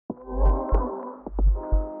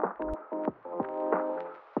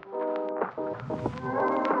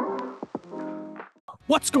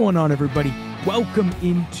What's going on, everybody? Welcome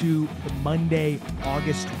into the Monday,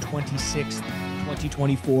 August 26th,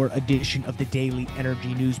 2024 edition of the Daily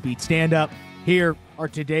Energy News Beat. Stand up. Here are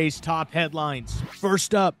today's top headlines.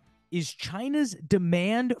 First up is China's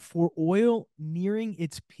demand for oil nearing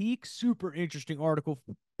its peak. Super interesting article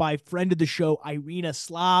by friend of the show, Irina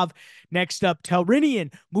Slav. Next up,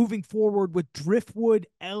 Tellurian moving forward with Driftwood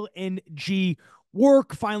LNG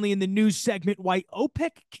work. Finally, in the news segment, why OPEC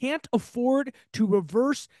can't afford to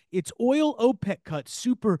reverse its oil OPEC cuts.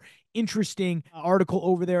 Super interesting article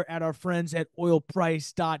over there at our friends at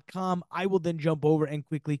oilprice.com. I will then jump over and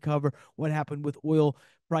quickly cover what happened with oil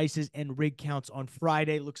prices and rig counts on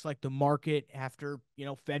Friday. Looks like the market, after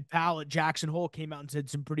Fed Powell at Jackson Hole came out and said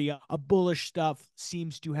some pretty bullish stuff,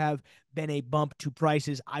 seems to have been a bump to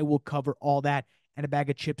prices. I will cover all that and a bag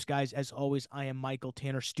of chips, guys. As always, I am Michael.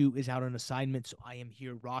 Tanner Stu is out on assignment, so I am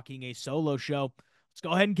here rocking a solo show. Let's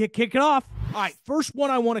go ahead and kick it off. All right, first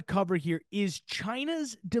one I want to cover here is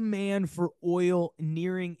China's demand for oil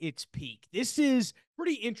nearing its peak. This is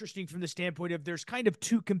pretty interesting from the standpoint of there's kind of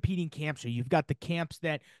two competing camps here. You've got the camps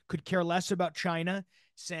that could care less about China,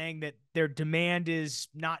 saying that their demand is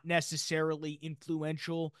not necessarily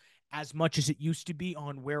influential as much as it used to be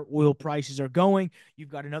on where oil prices are going. You've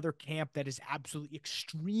got another camp that is absolutely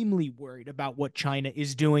extremely worried about what China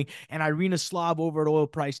is doing. And Irina Slav over at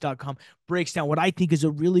oilprice.com breaks down what I think is a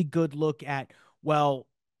really good look at, well,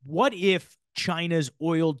 what if China's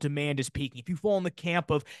oil demand is peaking? If you fall in the camp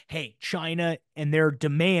of, hey, China and their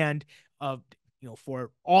demand of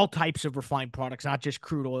for all types of refined products, not just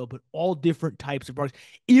crude oil, but all different types of products,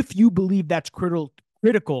 if you believe that's critical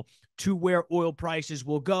to where oil prices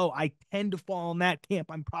will go, I tend to fall in that camp.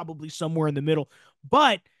 I'm probably somewhere in the middle.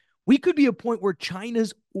 But we could be a point where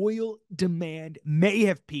China's oil demand may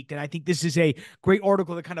have peaked. And I think this is a great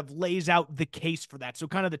article that kind of lays out the case for that. So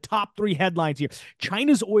kind of the top three headlines here.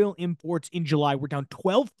 China's oil imports in July were down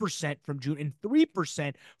 12% from June and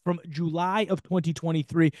 3% from July of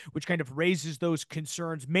 2023, which kind of raises those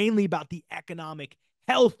concerns mainly about the economic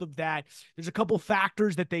health of that. There's a couple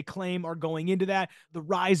factors that they claim are going into that. The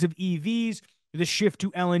rise of EVs, the shift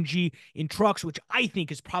to LNG in trucks, which I think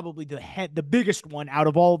is probably the biggest one out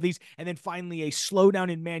of all of these. And then finally, a slowdown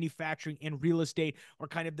in manufacturing and real estate are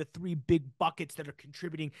kind of the three big buckets that are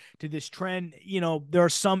contributing to this trend. There are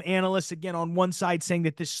some analysts, again, on one side saying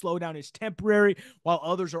that this slowdown is temporary, while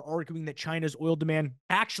others are arguing that China's oil demand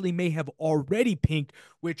actually may have already peaked,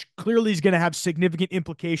 which clearly is going to have significant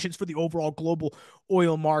implications for the overall global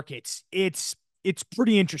oil markets. It's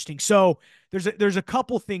pretty interesting. So there's a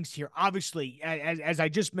couple things here. Obviously, as I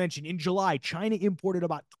just mentioned, in July, China imported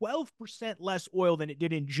about 12% less oil than it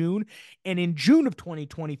did in June. And in June of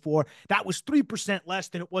 2024, that was 3% less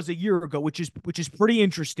than it was a year ago, which is pretty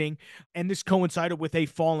interesting. And this coincided with a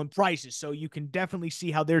fall in prices. So you can definitely see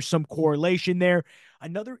how there's some correlation there.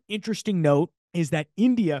 Another interesting note is that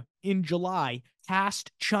India in July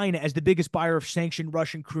passed China as the biggest buyer of sanctioned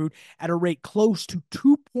Russian crude at a rate close to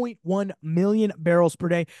 2.1 million barrels per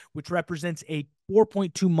day, which represents a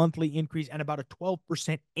 4.2 monthly increase and about a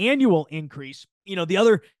 12% annual increase. The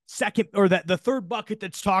other second, or the third bucket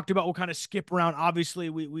that's talked about, we'll kind of skip around. Obviously,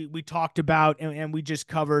 we talked about and we just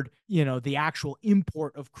covered, the actual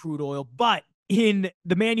import of crude oil. But in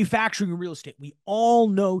the manufacturing and real estate, we all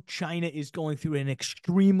know China is going through an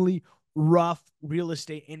extremely rough real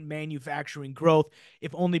estate and manufacturing growth,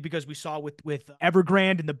 if only because we saw with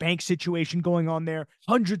Evergrande and the bank situation going on there,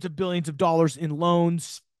 hundreds of billions of dollars in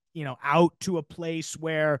loans, out to a place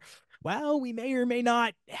where, well, we may or may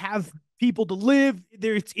not have people to live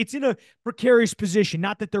there. It's in a precarious position.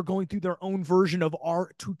 Not that they're going through their own version of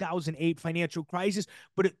our 2008 financial crisis,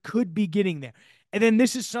 but it could be getting there. And then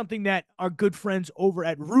this is something that our good friends over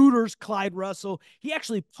at Reuters, Clyde Russell, he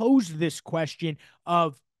actually posed this question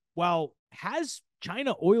of, well, has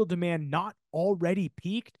China oil demand not already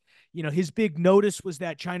peaked? His big notice was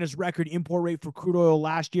that China's record import rate for crude oil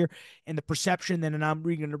last year, and the perception, and I'm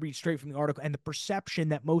going to read straight from the article, and the perception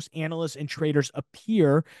that most analysts and traders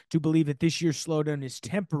appear to believe that this year's slowdown is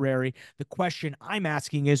temporary. The question I'm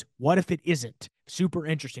asking is, what if it isn't? Super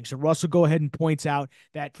interesting. So Russell go ahead and points out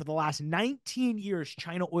that for the last 19 years,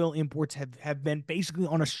 China oil imports have been basically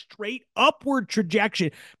on a straight upward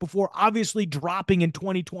trajectory before obviously dropping in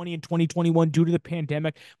 2020 and 2021 due to the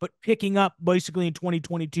pandemic, but picking up basically in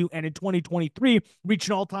 2022 and in 2023, reached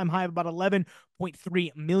an all-time high of about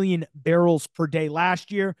 11.3 million barrels per day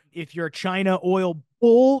last year. If you're a China oil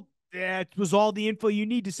bull, that was all the info you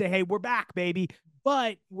need to say, hey, we're back, baby.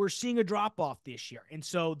 But we're seeing a drop-off this year. And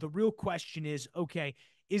so the real question is, okay,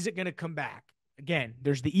 is it going to come back? again,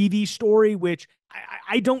 there's the EV story, which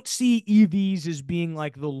I don't see EVs as being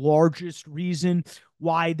like the largest reason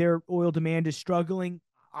why their oil demand is struggling.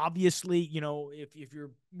 Obviously, if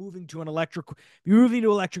you're moving to electric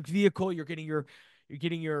vehicle, you're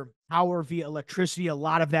getting your power via electricity. A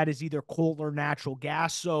lot of that is either coal or natural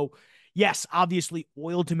gas. So yes, obviously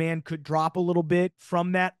oil demand could drop a little bit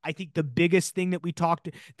from that. I think the biggest thing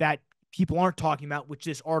that people aren't talking about, which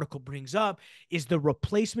this article brings up, is the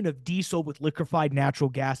replacement of diesel with liquefied natural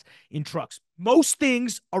gas in trucks. Most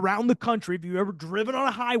things around the country, if you've ever driven on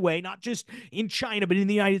a highway, not just in China, but in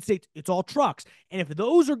the United States, it's all trucks. And if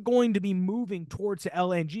those are going to be moving towards the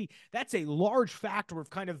LNG, that's a large factor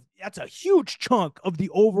that's a huge chunk of the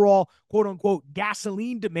overall quote unquote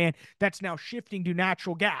gasoline demand that's now shifting to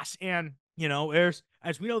natural gas. And,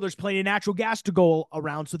 as we know, there's plenty of natural gas to go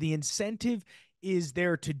around. So the incentive is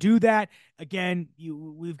there to do that. Again,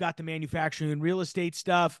 we've got the manufacturing and real estate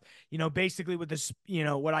stuff. Basically with this,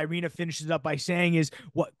 what Irina finishes up by saying is,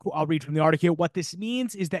 what I'll read from the article here. What this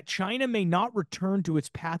means is that China may not return to its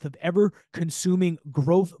path of ever consuming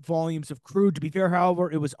growth volumes of crude. To be fair,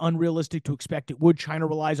 however, it was unrealistic to expect it would. China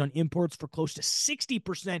relies on imports for close to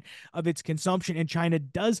 60% of its consumption, and China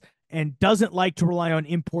doesn't like to rely on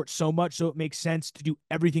imports so much, so it makes sense to do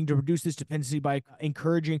everything to reduce this dependency by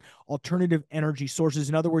encouraging alternative energy sources.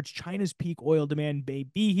 In other words, China's peak oil demand may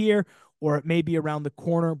be here, or it may be around the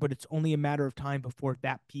corner, but it's only a matter of time before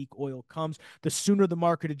that peak oil comes. The sooner the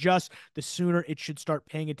market adjusts, the sooner it should start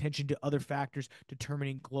paying attention to other factors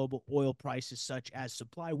determining global oil prices, such as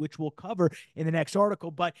supply, which we'll cover in the next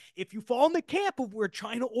article. But if you fall in the camp of where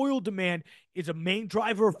China oil demand is a main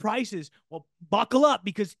driver of prices, well, buckle up,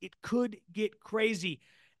 because it could get crazy.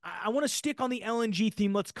 I want to stick on the LNG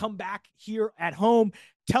theme. Let's come back here at home.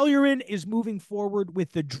 Tellurian is moving forward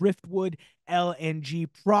with the Driftwood LNG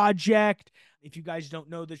project. If you guys don't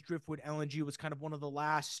know, this Driftwood LNG was kind of one of the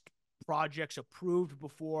last projects approved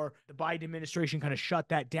before the Biden administration kind of shut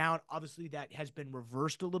that down. Obviously, that has been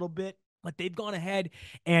reversed a little bit, but they've gone ahead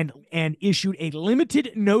and issued a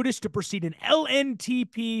limited notice to proceed, an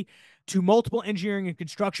LNTP, to multiple engineering and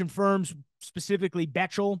construction firms, specifically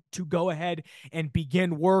Bechtel, to go ahead and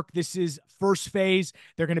begin work. This is first phase.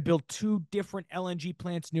 They're going to build 2 different LNG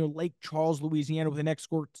plants near Lake Charles, Louisiana, with an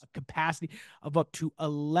export capacity of up to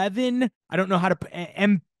 11. I don't know how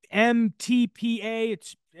to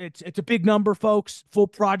MTPA. It's a big number, folks. Full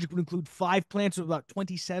project would include 5 plants of about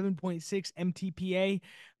 27.6 MTPA.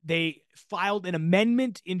 They filed an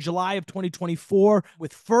amendment in July of 2024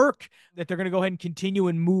 with FERC that they're going to go ahead and continue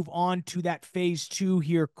and move on to that phase 2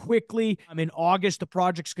 here quickly. In August, the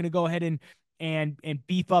project's going to go ahead and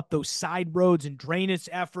beef up those side roads and drainage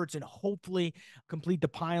efforts, and hopefully complete the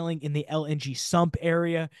piling in the LNG sump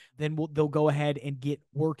area. Then they'll go ahead and get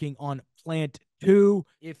working on plant 2.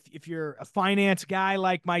 If you're a finance guy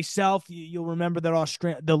like myself, you'll remember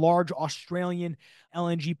that the large Australian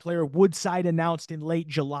LNG player Woodside announced in late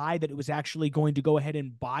July that it was actually going to go ahead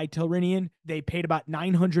and buy Tellurian. They paid about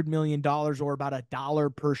 $900 million, or about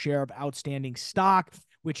 $1 per share of outstanding stock,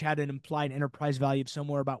 which had an implied enterprise value of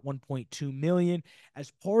somewhere about $1.2 million.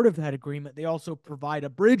 As part of that agreement, they also provide a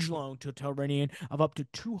bridge loan to Tellurian of up to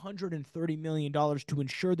 $230 million to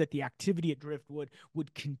ensure that the activity at Driftwood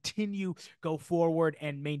would continue, go forward,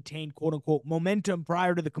 and maintain quote-unquote momentum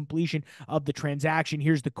prior to the completion of the transaction.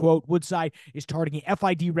 Here's the quote. Woodside is targeting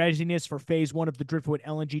FID readiness for phase 1 of the Driftwood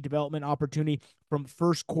LNG development opportunity from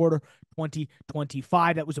first quarter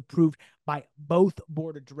 2025. That was approved by both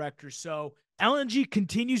board of directors. So LNG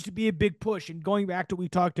continues to be a big push. And going back to what we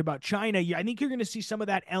talked about China, I think you're going to see some of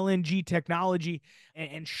that LNG technology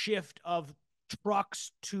and shift of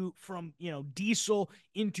trucks from diesel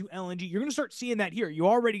into LNG. You're going to start seeing that here. You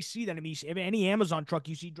already see that. I mean, if any Amazon truck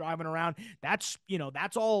you see driving around, that's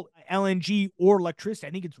all LNG or electricity.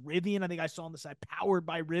 I think it's Rivian. I think I saw on the side, powered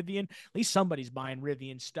by Rivian. At least somebody's buying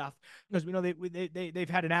Rivian stuff, because we know they've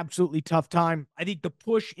had an absolutely tough time. I think the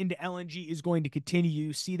push into LNG is going to continue.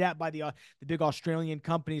 You see that by the big Australian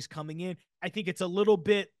companies coming in. I think it's a little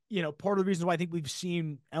bit, part of the reason why I think we've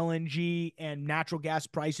seen LNG and natural gas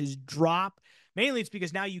prices drop. Mainly it's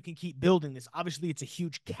because now you can keep building this. Obviously, it's a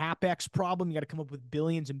huge CapEx problem. You got to come up with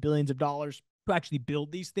billions and billions of dollars to actually build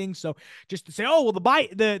these things. So just to say, oh, well,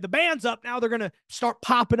 the band's up, now they're going to start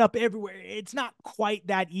popping up everywhere. It's not quite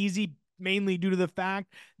that easy, mainly due to the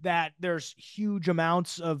fact that there's huge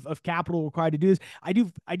amounts of capital required to do this. I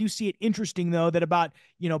do see it interesting, though, that about,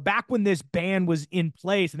 back when this ban was in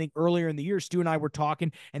place, I think earlier in the year, Stu and I were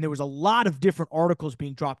talking, and there was a lot of different articles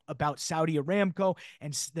being dropped about Saudi Aramco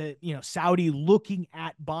and Saudi looking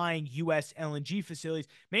at buying U.S. LNG facilities,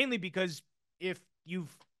 mainly because if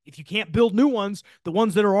you've if you can't build new ones, the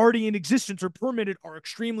ones that are already in existence or permitted are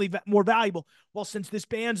extremely more valuable. Well, since this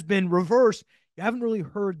ban's been reversed, you haven't really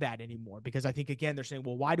heard that anymore, because I think, again, they're saying,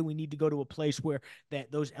 well, why do we need to go to a place where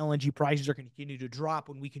those LNG prices are going to continue to drop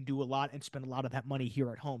when we can do a lot and spend a lot of that money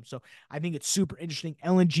here at home? So I think it's super interesting.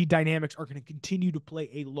 LNG dynamics are going to continue to play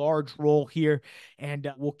a large role here, and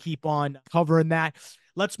we'll keep on covering that.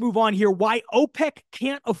 Let's move on here. Why OPEC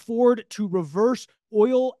can't afford to reverse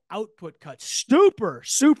oil output cuts.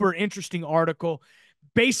 Super interesting article,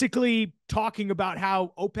 basically talking about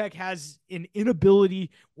how OPEC has an inability,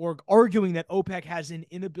 or arguing that OPEC has an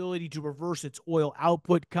inability to reverse its oil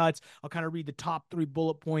output cuts. I'll kind of read the top 3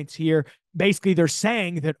 bullet points here. Basically, they're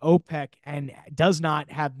saying that OPEC does not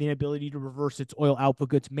have the ability to reverse its oil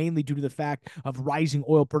output cuts, mainly due to the fact of rising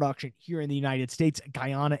oil production here in the United States,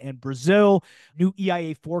 Guyana, and Brazil. New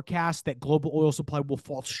EIA forecast that global oil supply will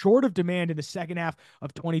fall short of demand in the second half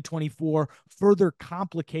of 2024 further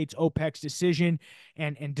complicates OPEC's decision.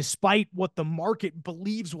 And despite what the market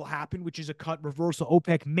believes will happen, which is a cut reversal,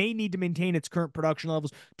 OPEC may need to maintain its current production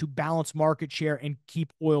levels to balance market share and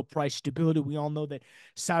keep oil price stability. We all know that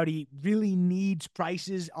Saudi really needs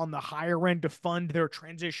prices on the higher end to fund their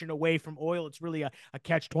transition away from oil. It's really a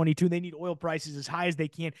catch-22. They need oil prices as high as they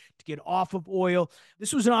can to get off of oil.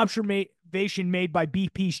 This was an observation made by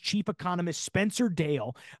BP's chief economist, Spencer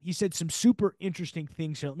Dale. He said some super interesting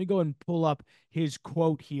things here. Let me go and pull up his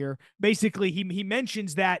quote here. Basically, he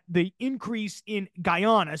mentions that the increase in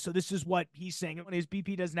Guyana, so this is what he's saying, when his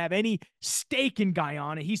BP doesn't have any stake in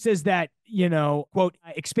Guyana, he says that, quote,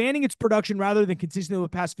 expanding its production rather than consistently over the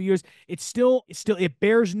past few years, it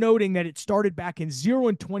bears noting that it started back in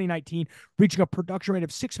 2019, reaching a production rate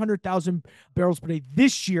of 600,000 barrels per day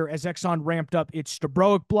this year as Exxon ramped up its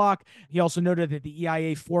Stabroek block. He also noted that the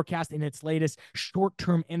EIA forecast in its latest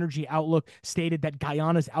short-term energy outlook stated that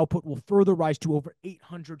Guyana's output will further rise to over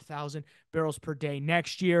 800,000 barrels per day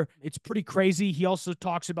next year. It's pretty crazy. He also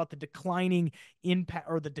talks about the declining impact,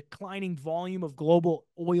 or the declining volume of global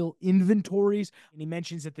oil inventories. And he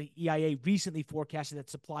mentions that the EIA recently forecasted that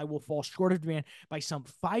supply will fall short of demand by some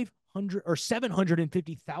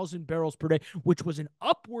 750,000 barrels per day, which was an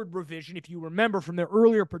upward revision, if you remember, from their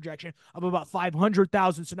earlier projection of about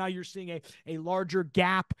 500,000. So now you're seeing a larger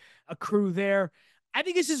gap accrue there. I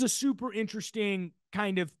think this is a super interesting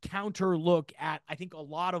kind of counter look at, I think, a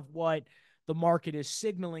lot of what the market is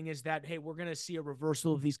signaling is that, hey, we're going to see a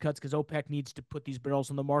reversal of these cuts because OPEC needs to put these barrels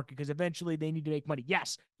on the market because eventually they need to make money.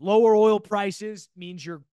 Yes, lower oil prices means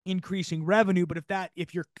you're increasing revenue, but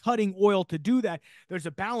if you're cutting oil to do that, there's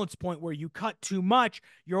a balance point where you cut too much,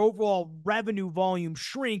 your overall revenue volume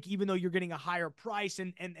shrink, even though you're getting a higher price,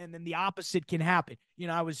 and then the opposite can happen.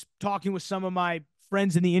 I was talking with some of my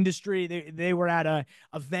friends in the industry. They were at a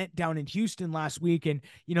event down in Houston last week, and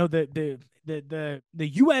the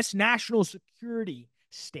U.S. national security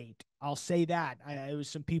state, I'll say that. It was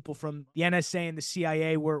some people from the NSA and the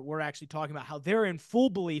CIA were actually talking about how they're in full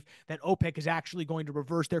belief that OPEC is actually going to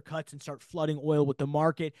reverse their cuts and start flooding oil with the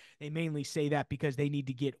market. They mainly say that because they need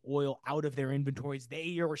to get oil out of their inventories.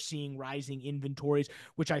 They are seeing rising inventories,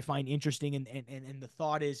 which I find interesting. And the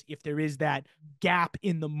thought is, if there is that gap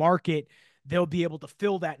in the market, they'll be able to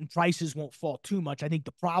fill that and prices won't fall too much. I think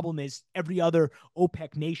the problem is every other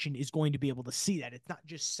OPEC nation is going to be able to see that. It's not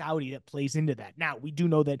just Saudi that plays into that. Now, we do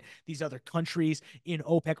know that these other countries in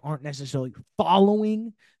OPEC aren't necessarily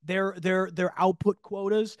following their output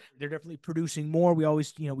quotas. They're definitely producing more. We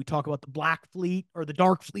always, we talk about the black fleet or the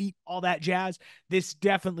dark fleet, all that jazz. This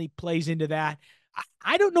definitely plays into that.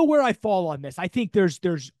 I don't know where I fall on this. I think there's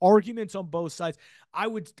arguments on both sides. I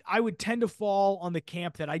would tend to fall on the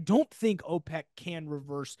camp that I don't think OPEC can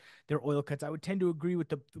reverse their oil cuts. I would tend to agree with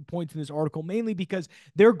the points in this article, mainly because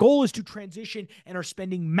their goal is to transition and are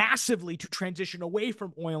spending massively to transition away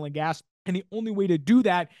from oil and gas. And the only way to do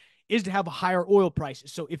that is to have higher oil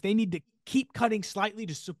prices. So if they need to keep cutting slightly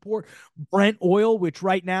to support Brent oil, which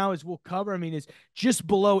right now, as we'll cover, is just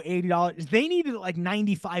below $80. They needed like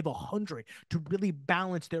 95, 100 to really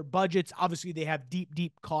balance their budgets. Obviously, they have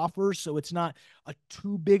deep coffers, so it's not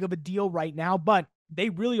too big of a deal right now, but they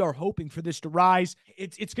really are hoping for this to rise.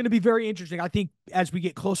 It's going to be very interesting. I think as we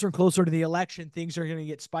get closer and closer to the election, things are going to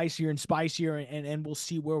get spicier and spicier, and we'll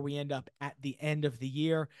see where we end up at the end of the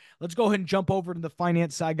year. Let's go ahead and jump over to the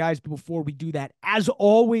finance side, guys. But before we do that, as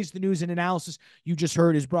always, the news and analysis you just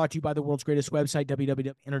heard is brought to you by the world's greatest website,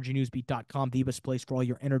 www.energynewsbeat.com, the best place for all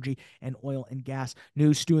your energy and oil and gas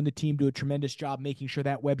news. Stu and the team do a tremendous job making sure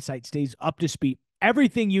that website stays up to speed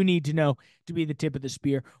everything you need to know to be the tip of the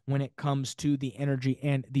spear when it comes to the energy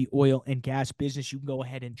and the oil and gas business. You can go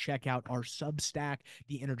ahead and check out our Substack,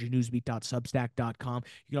 theenergynewsbeat.substack.com.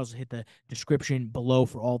 You can also hit the description below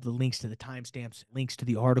for all the links to the timestamps, links to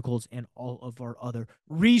the articles, and all of our other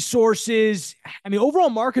resources. I mean, overall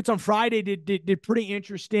markets on Friday did pretty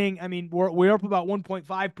interesting. I mean, we're up about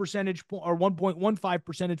 1.5 percentage point or 1.15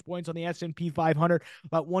 percentage points on the S&P 500,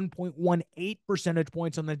 about 1.18 percentage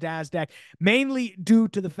points on the NASDAQ, mainly due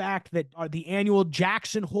to the fact that the annual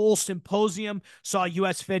Jackson Hole Symposium saw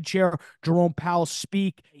U.S. Fed Chair Jerome Powell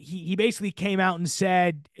speak. He basically came out and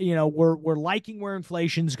said, we're liking where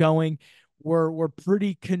inflation's going. We're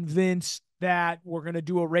pretty convinced that we're going to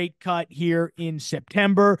do a rate cut here in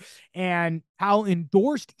September. And Powell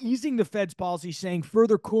endorsed easing the Fed's policy, saying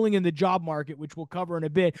further cooling in the job market, which we'll cover in a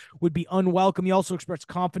bit, would be unwelcome. He also expressed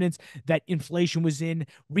confidence that inflation was in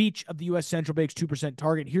reach of the U.S. Central Bank's 2%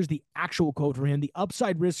 target. Here's the actual quote from him. The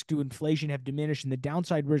upside risks to inflation have diminished and the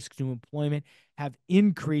downside risks to employment have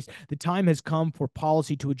increased. The time has come for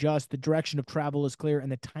policy to adjust. The direction of travel is clear,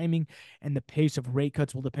 and the timing and the pace of rate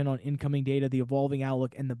cuts will depend on incoming data, the evolving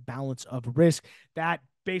outlook, and the balance of risk. That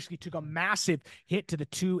basically took a massive hit to the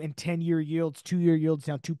 2 and 10-year yields. 2-year yields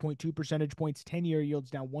down 2.2 percentage points. 10-year yields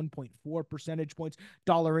down 1.4 percentage points.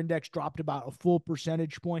 Dollar index dropped about a full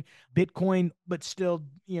percentage point. Bitcoin, but still,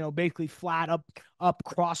 basically flat up,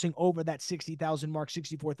 crossing over that 60,000 mark,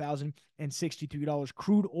 $64,063.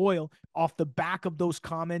 Crude oil, off the back of those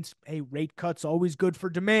comments, hey, rate cuts always good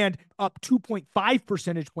for demand, up 2.5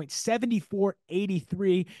 percentage points,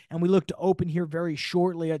 74.83. And we look to open here very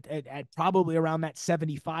shortly at probably around that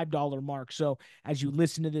 $75 mark. So as you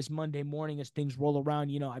listen to this Monday morning, as things roll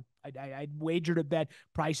around, I'd wager to bet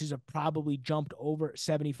prices have probably jumped over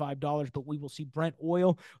 $75, but we will see Brent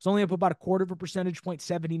oil. It's only up about a quarter of a percentage point,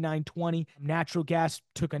 79.20. Natural gas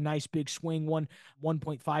took a nice big swing,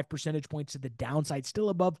 1.5 percentage points to the downside, still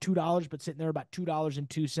above $2, but sitting there about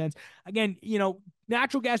 $2.02. Again,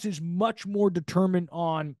 natural gas is much more determined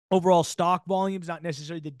on overall stock volumes, not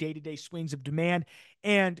necessarily the day-to-day swings of demand.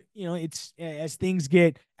 And, it's as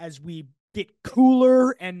we get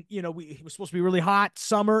cooler and, it was supposed to be really hot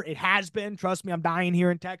summer. It has been. Trust me, I'm dying here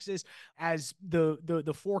in Texas as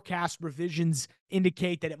the forecast revisions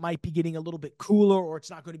indicate that it might be getting a little bit cooler or it's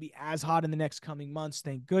not going to be as hot in the next coming months.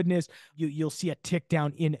 Thank goodness. You'll see a tick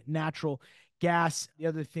down in natural gas. The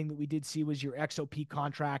other thing that we did see was your XOP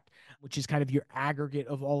contract, which is kind of your aggregate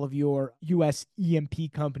of all of your U.S. E&P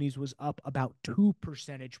companies, was up about 2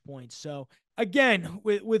 percentage points. So again,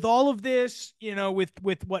 with all of this, with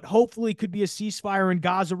what hopefully could be a ceasefire in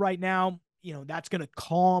Gaza right now, that's going to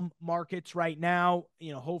calm markets right now.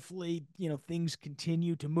 Hopefully, things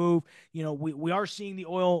continue to move. We are seeing the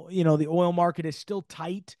oil, the oil market is still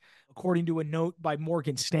tight. According to a note by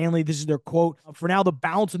Morgan Stanley, this is their quote. For now, the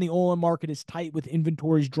balance in the oil market is tight, with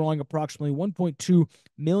inventories drawing approximately 1.2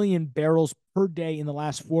 million barrels per day in the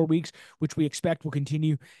last 4 weeks, which we expect will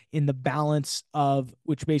continue in the balance of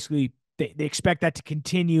which basically they expect that to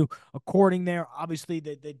continue according there. Obviously,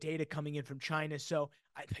 the data coming in from China. So,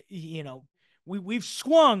 we've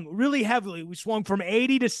swung really heavily. We swung from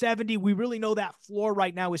 80 to 70. We really know that floor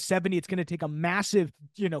right now is 70. It's going to take a massive,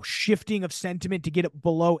 shifting of sentiment to get it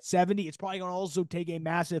below 70. It's probably going to also take a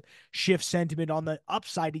massive shift sentiment on the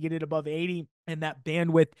upside to get it above 80. And that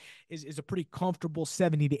bandwidth is a pretty comfortable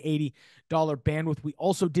 $70 to $80 bandwidth. We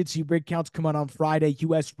also did see rig counts come out on Friday.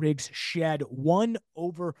 U.S. rigs shed one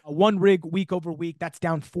rig week over week. That's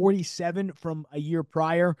down 47 from a year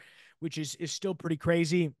prior, which is still pretty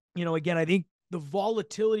crazy. Again, I think the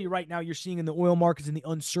volatility right now you're seeing in the oil markets and the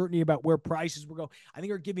uncertainty about where prices will go, I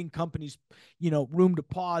think are giving companies, room to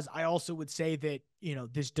pause. I also would say that,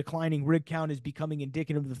 this declining rig count is becoming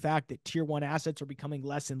indicative of the fact that tier one assets are becoming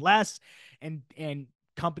less and less, and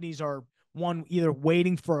companies are either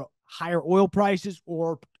waiting for higher oil prices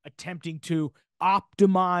or attempting to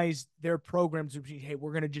optimize their programs. Hey,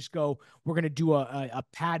 we're going to do a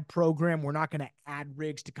pad program. We're not going to add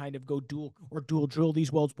rigs to kind of go dual drill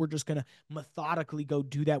these wells. We're just going to methodically go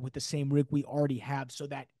do that with the same rig we already have. So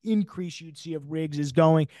that increase you'd see of rigs is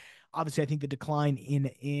going. Obviously, I think the decline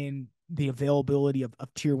in the availability of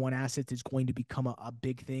tier one assets is going to become a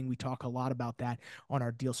big thing. We talk a lot about that on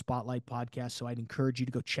our Deal Spotlight podcast, so I'd encourage you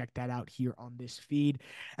to go check that out here on this feed.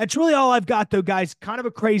 That's really all I've got, though, guys. Kind of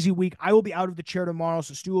a crazy week. I will be out of the chair tomorrow,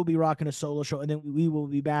 so Stu will be rocking a solo show, and then we will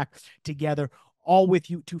be back together all with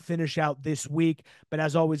you to finish out this week. But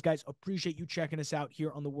as always, guys, appreciate you checking us out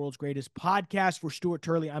here on the world's greatest podcast. For Stuart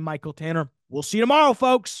Turley, I'm Michael Tanner. We'll see you tomorrow,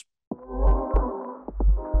 folks.